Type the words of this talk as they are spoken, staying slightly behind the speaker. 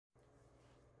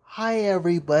Hi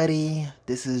everybody,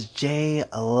 this is J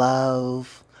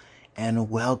Love and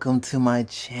welcome to my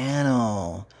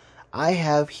channel. I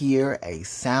have here a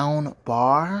sound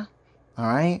bar,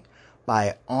 alright,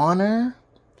 by Honor.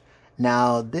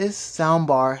 Now this sound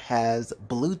bar has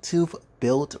Bluetooth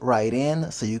built right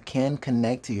in so you can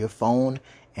connect to your phone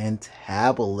and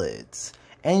tablets.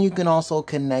 And you can also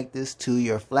connect this to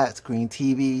your flat screen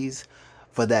TVs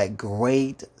for that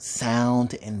great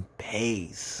sound and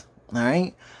bass.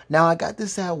 Alright, now I got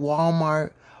this at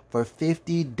Walmart for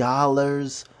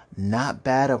 $50. Not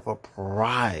bad of a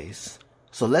price.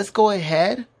 So let's go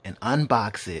ahead and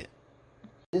unbox it.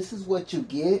 This is what you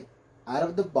get out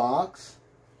of the box.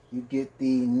 You get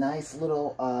the nice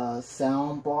little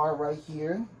sound bar right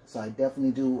here. So I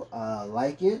definitely do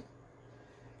like it.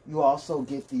 You also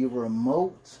get the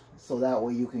remote, so that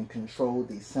way you can control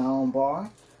the sound bar.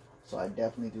 So I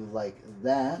definitely do like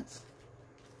that.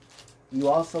 You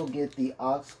also get the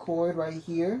aux cord right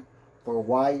here for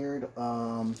wired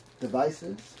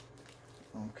devices.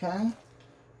 Okay.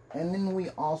 And then we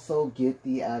also get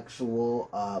the actual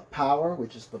power,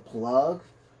 which is the plug.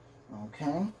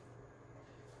 Okay.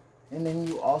 And then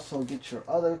you also get your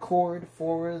other cord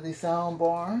for the sound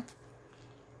bar.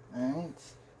 Alright.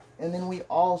 And then we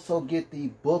also get the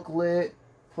booklet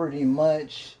pretty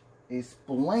much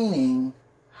explaining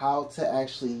how to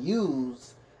actually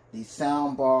use the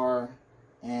sound bar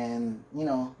and, you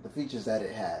know, the features that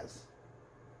it has.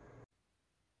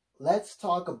 Let's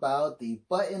talk about the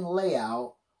button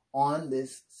layout on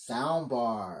this sound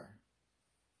bar.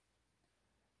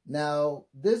 Now,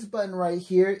 this button right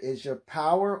here is your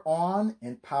power on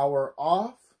and power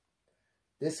off.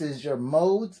 This is your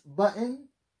modes button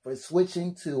for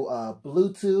switching to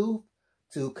Bluetooth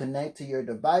to connect to your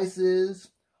devices.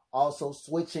 Also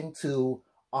switching to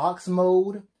aux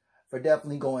mode for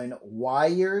definitely going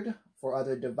wired for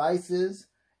other devices.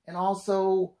 And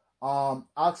also aux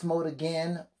mode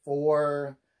again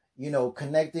for, you know,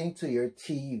 connecting to your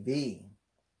TV.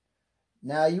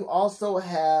 Now you also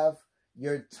have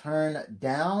your turn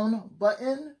down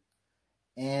button,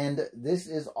 and this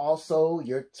is also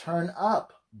your turn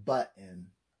up button.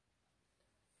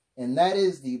 And that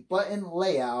is the button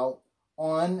layout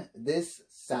on this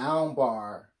sound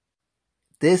bar.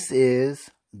 This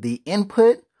is the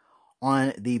input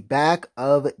on the back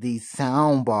of the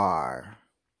sound bar.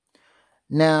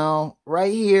 Now,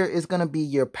 right here is going to be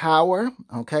your power.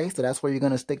 Okay, so that's where you're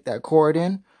going to stick that cord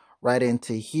in, right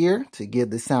into here to give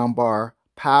the sound bar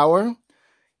power.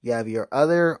 You have your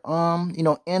other,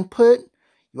 input.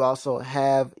 You also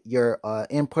have your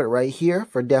input right here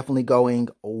for definitely going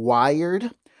wired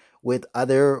with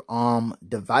other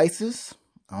devices.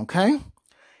 Okay,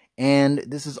 and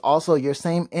this is also your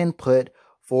same input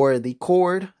for the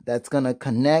cord that's going to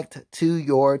connect to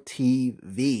your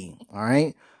TV. All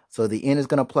right. So the end is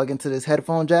going to plug into this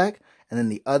headphone jack, and then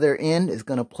the other end is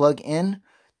going to plug in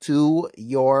to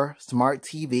your smart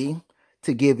TV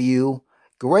to give you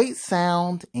great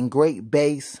sound and great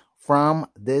bass from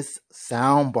this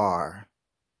sound bar.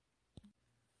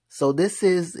 So this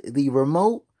is the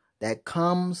remote that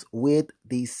comes with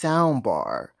the sound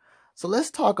bar. So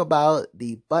let's talk about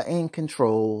the button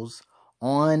controls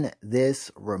on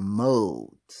this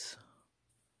remote.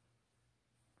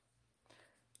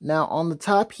 Now on the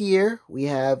top here, we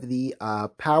have the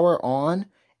power on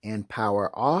and power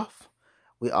off.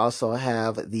 We also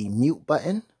have the mute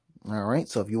button. All right,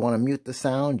 so if you want to mute the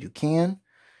sound, you can.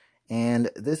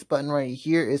 And this button right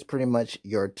here is pretty much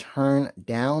your turn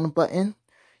down button.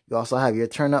 You also have your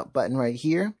turn up button right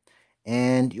here.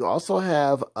 And you also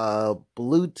have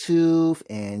Bluetooth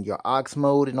and your aux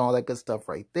mode and all that good stuff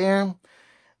right there.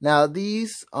 Now,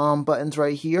 these buttons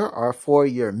right here are for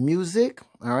your music,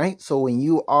 all right? So when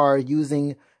you are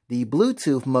using the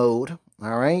Bluetooth mode,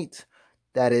 all right,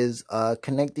 that is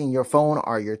connecting your phone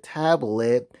or your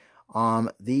tablet,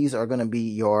 these are going to be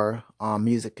your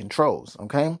music controls,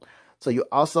 okay? So you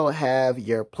also have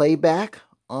your playback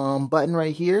button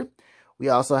right here. We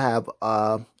also have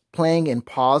playing and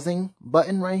pausing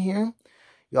button right here.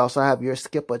 You also have your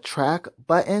skip a track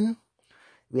button.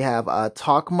 We have a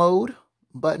talk mode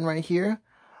button right here,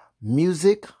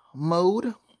 music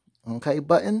mode, okay,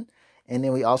 button, and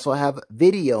then we also have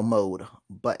video mode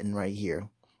button right here,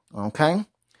 okay,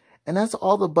 and that's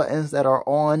all the buttons that are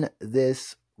on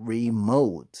this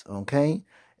remote, okay.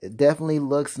 It definitely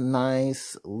looks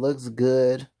nice, looks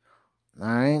good, all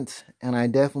right, and I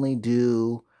definitely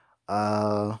do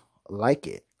like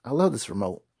it. I love this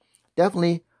remote,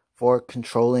 definitely for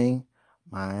controlling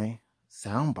my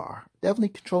soundbar, definitely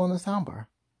controlling the soundbar.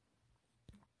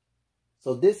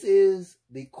 So this is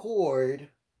the cord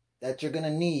that you're going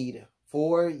to need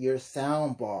for your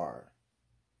sound bar.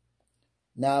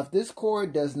 Now, if this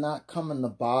cord does not come in the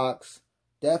box,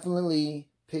 definitely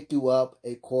pick you up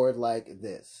a cord like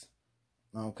this.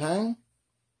 Okay?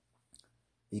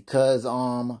 Because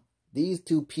these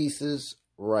two pieces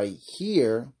right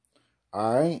here,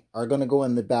 alright, are going to go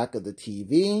in the back of the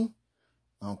TV.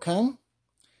 Okay?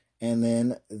 And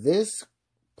then this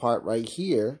part right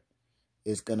here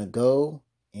is going to go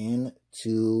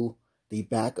into the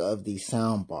back of the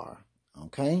sound bar.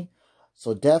 Okay?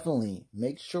 So definitely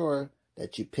make sure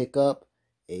that you pick up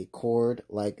a cord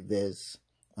like this.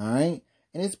 Alright?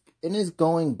 And it's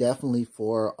going definitely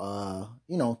for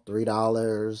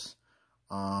 $3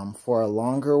 for a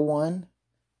longer one.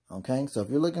 Okay? So if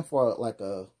you're looking for like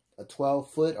a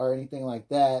 12-foot or anything like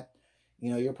that,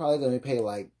 you're probably going to pay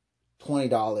like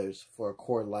 $20 for a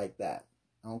cord like that.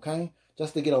 Okay?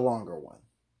 Just to get a longer one.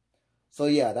 So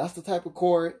yeah, that's the type of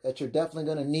cord that you're definitely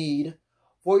going to need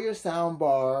for your sound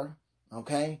bar,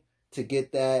 okay, to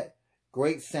get that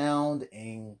great sound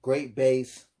and great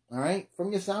bass, all right,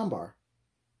 from your sound bar.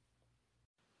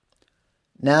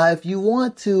 Now, if you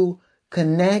want to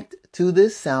connect to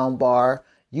this sound bar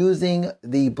using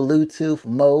the Bluetooth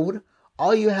mode,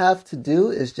 all you have to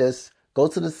do is just go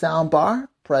to the sound bar,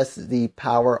 press the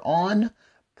power on,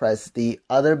 press the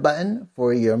other button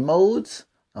for your modes,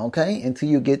 okay, until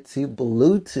you get to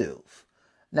Bluetooth.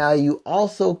 Now, you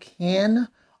also can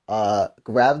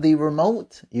grab the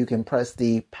remote. You can press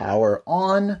the power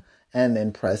on and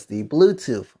then press the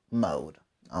Bluetooth mode,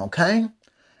 okay?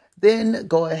 Then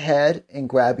go ahead and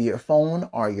grab your phone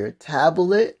or your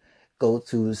tablet, go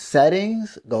to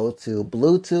settings, go to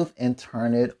Bluetooth and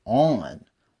turn it on,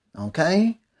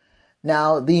 okay?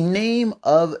 Now, the name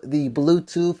of the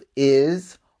Bluetooth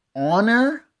is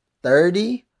Honor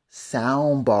 30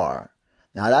 Soundbar.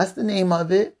 Now, that's the name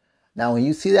of it. Now, when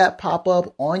you see that pop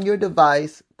up on your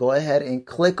device, go ahead and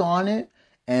click on it,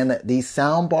 and the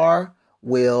soundbar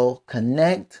will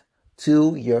connect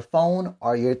to your phone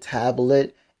or your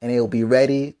tablet, and it will be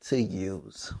ready to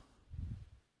use.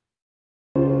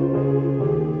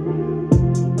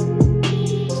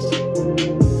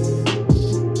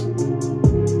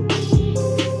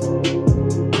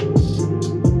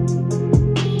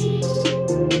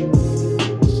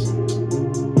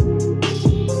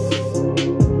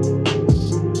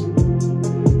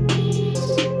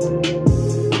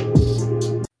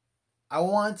 I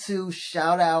want to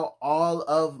shout out all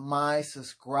of my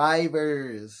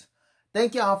subscribers.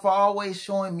 Thank y'all for always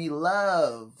showing me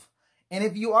love. And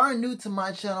if you are new to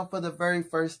my channel for the very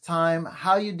first time,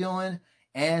 how you doing?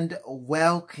 And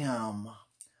welcome.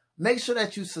 Make sure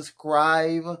that you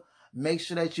subscribe. Make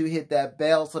sure that you hit that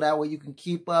bell so that way you can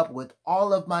keep up with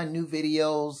all of my new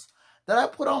videos that I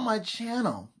put on my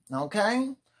channel.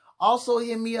 Okay? Also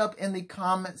hit me up in the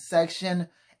comment section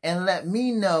and let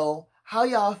me know how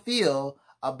y'all feel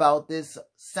about this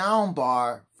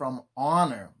soundbar from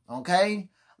Honor, okay?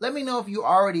 Let me know if you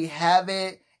already have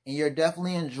it and you're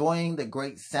definitely enjoying the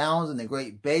great sounds and the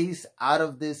great bass out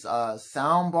of this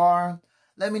soundbar.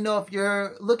 Let me know if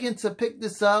you're looking to pick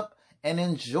this up and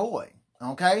enjoy,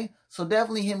 okay? So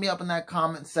definitely hit me up in that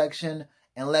comment section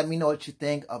and let me know what you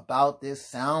think about this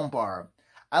soundbar.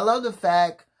 I love the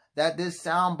fact that this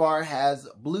soundbar has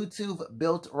Bluetooth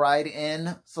built right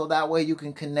in, so that way you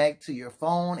can connect to your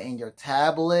phone and your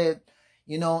tablet,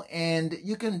 and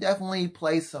you can definitely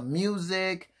play some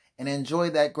music and enjoy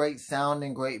that great sound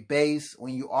and great bass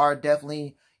when you are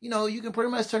definitely, you can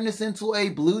pretty much turn this into a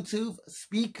Bluetooth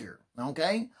speaker,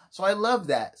 okay? So I love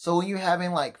that. So when you're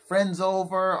having like friends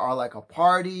over or like a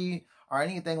party or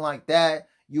anything like that,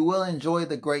 you will enjoy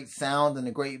the great sound and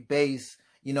the great bass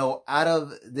out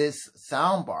of this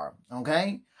soundbar,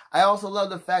 okay? I also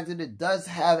love the fact that it does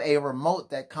have a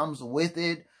remote that comes with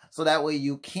it, so that way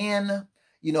you can,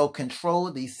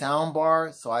 control the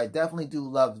soundbar. So I definitely do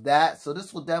love that. So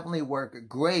this will definitely work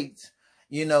great,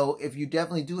 if you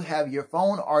definitely do have your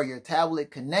phone or your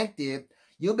tablet connected,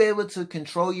 you'll be able to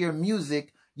control your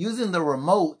music using the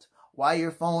remote while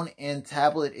your phone and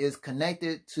tablet is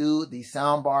connected to the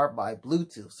soundbar by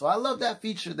Bluetooth. So I love that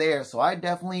feature there. So I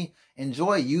definitely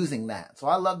enjoy using that. So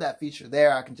I love that feature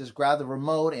there. I can just grab the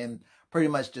remote and pretty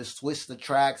much just switch the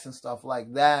tracks and stuff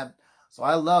like that. So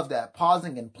I love that.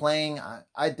 Pausing and playing,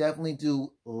 I definitely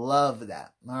do love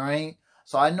that. All right.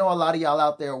 So I know a lot of y'all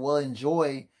out there will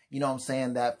enjoy,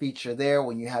 that feature there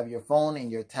when you have your phone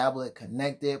and your tablet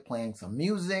connected, playing some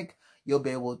music. You'll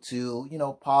be able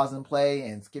to, pause and play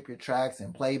and skip your tracks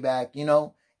and play back,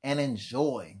 and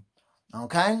enjoy.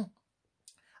 Okay?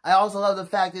 I also love the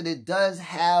fact that it does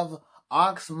have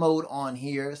aux mode on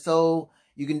here. So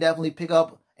you can definitely pick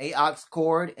up a aux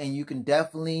cord and you can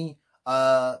definitely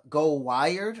go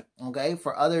wired, okay,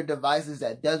 for other devices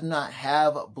that does not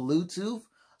have Bluetooth.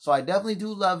 So I definitely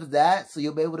do love that. So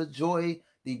you'll be able to enjoy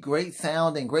the great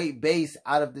sound and great bass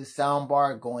out of this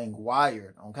soundbar going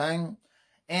wired, okay?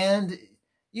 And,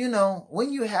 you know,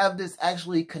 when you have this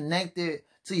actually connected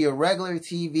to your regular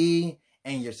TV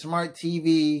and your smart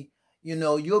TV, you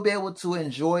know, you'll be able to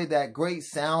enjoy that great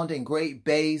sound and great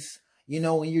bass, you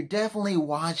know, when you're definitely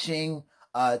watching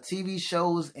TV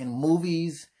shows and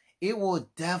movies. It will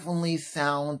definitely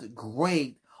sound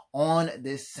great on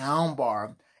this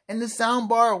soundbar. And the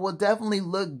soundbar will definitely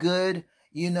look good,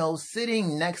 you know,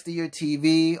 sitting next to your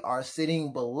TV or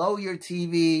sitting below your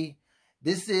TV.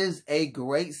 This is a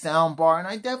great soundbar, and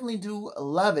I definitely do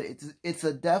love it. It's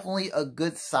definitely a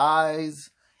good size,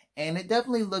 and it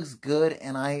definitely looks good,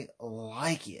 and I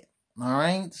like it. All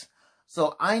right?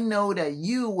 So I know that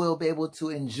you will be able to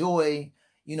enjoy,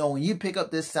 you know, when you pick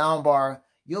up this soundbar,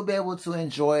 you'll be able to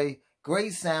enjoy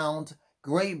great sound,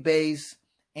 great bass,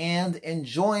 and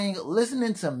enjoying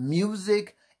listening to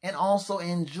music, and also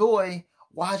enjoy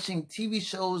watching TV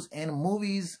shows and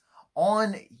movies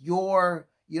on your,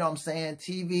 you know what I'm saying,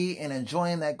 TV, and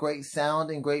enjoying that great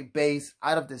sound and great bass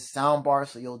out of this soundbar.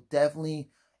 So you'll definitely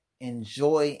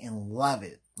enjoy and love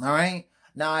it. All right.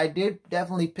 Now, I did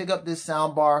definitely pick up this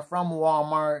soundbar from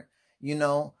Walmart, you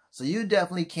know, so you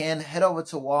definitely can head over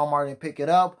to Walmart and pick it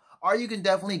up, or you can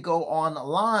definitely go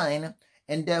online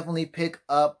and definitely pick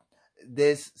up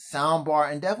this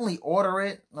soundbar and definitely order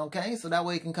it, okay? So that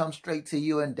way it can come straight to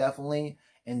you, and definitely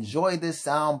enjoy this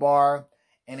soundbar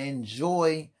and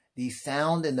enjoy the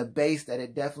sound and the bass that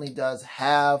it definitely does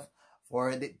have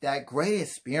for that great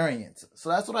experience. So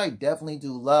that's what I definitely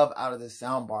do love out of this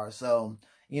soundbar. So,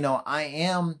 you know, I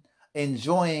am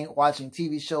enjoying watching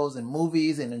TV shows and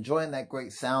movies and enjoying that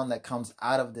great sound that comes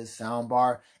out of this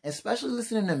soundbar, especially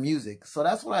listening to music. So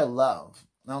that's what I love,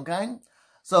 okay?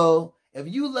 So if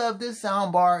you love this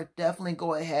soundbar, definitely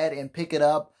go ahead and pick it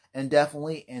up and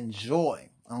definitely enjoy,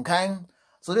 okay?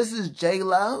 So this is J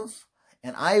Love,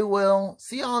 and I will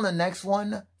see y'all on the next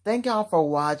one. Thank y'all for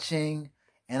watching,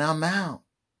 and I'm out.